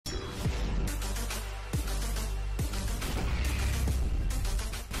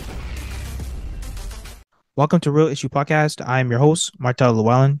Welcome to Real Issue Podcast. I am your host, Martel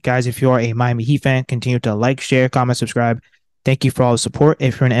Llewellyn. Guys, if you are a Miami Heat fan, continue to like, share, comment, subscribe. Thank you for all the support.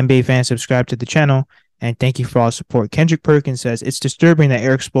 If you're an NBA fan, subscribe to the channel. And thank you for all the support. Kendrick Perkins says it's disturbing that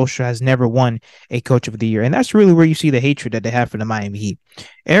Erik Spoelstra has never won a Coach of the Year. And that's really where you see the hatred that they have for the Miami Heat.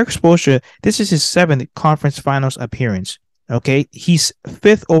 Erik Spoelstra, this is his seventh conference finals appearance. Okay. He's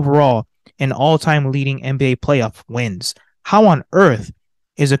fifth overall in all-time leading NBA playoff wins. How on earth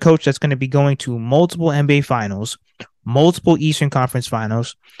is a coach that's going to be going to multiple NBA finals, multiple Eastern Conference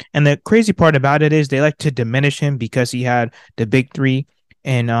finals? And the crazy part about it is they like to diminish him because he had the big three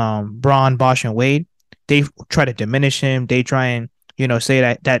in Braun, Bosh, and Wade. They try to diminish him. They try and,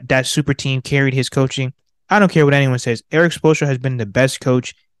 say that super team carried his coaching. I don't care what anyone says. Erik Spoelstra has been the best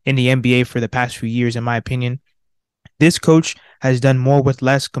coach in the NBA for the past few years, in my opinion. This coach has done more with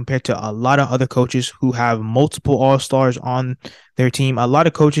less compared to a lot of other coaches who have multiple all-stars on their team. A lot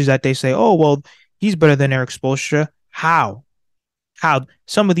of coaches that they say, oh, well, he's better than Erik Spoelstra. How? How?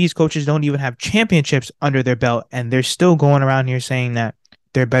 Some of these coaches don't even have championships under their belt, and they're still going around here saying that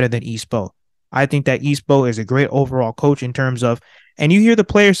they're better than Spo. I think that Spo is a great overall coach in terms of, and you hear the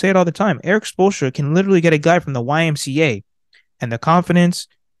players say it all the time, Erik Spoelstra can literally get a guy from the YMCA, and the confidence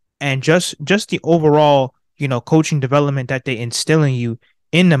and just the overall coaching development that they instill in you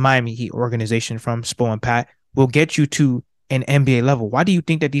in the Miami Heat organization from Spo and Pat will get you to an NBA level. Why do you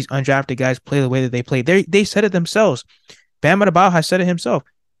think that these undrafted guys play the way that they play? They said it themselves. Bam Adebayo has said it himself.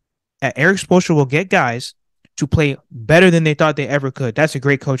 Erik Spoelstra will get guys to play better than they thought they ever could. That's a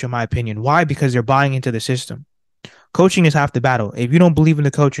great coach, in my opinion. Why? Because they're buying into the system. Coaching is half the battle. If you don't believe in the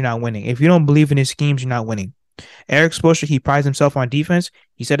coach, you're not winning. If you don't believe in his schemes, you're not winning. Erik Spoelstra, he prides himself on defense.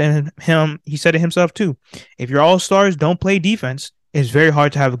 He said it himself too. If your all-stars don't play defense, it's very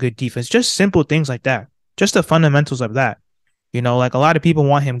hard to have a good defense. Just simple things like that. Just the fundamentals of that. Like a lot of people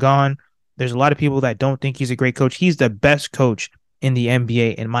want him gone. There's a lot of people that don't think he's a great coach. He's the best coach in the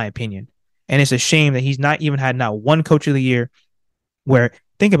NBA, in my opinion. And it's a shame that he's not even had not one coach of the year where,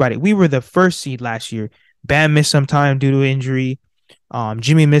 think about it, we were the first seed last year. Bam missed some time due to injury.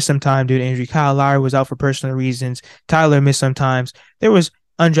 Jimmy missed some time due to injury. Kyle Lowry was out for personal reasons. Tyler missed some times. There was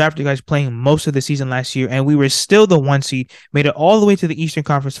undrafted guys playing most of the season last year, and we were still the one seed, made it all the way to the Eastern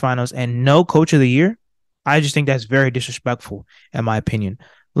Conference Finals, and no coach of the year. I just think that's very disrespectful, in my opinion.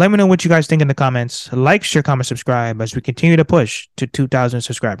 Let me know what you guys think in the comments. Like, share, comment, subscribe as we continue to push to 2,000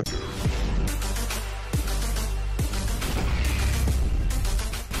 subscribers.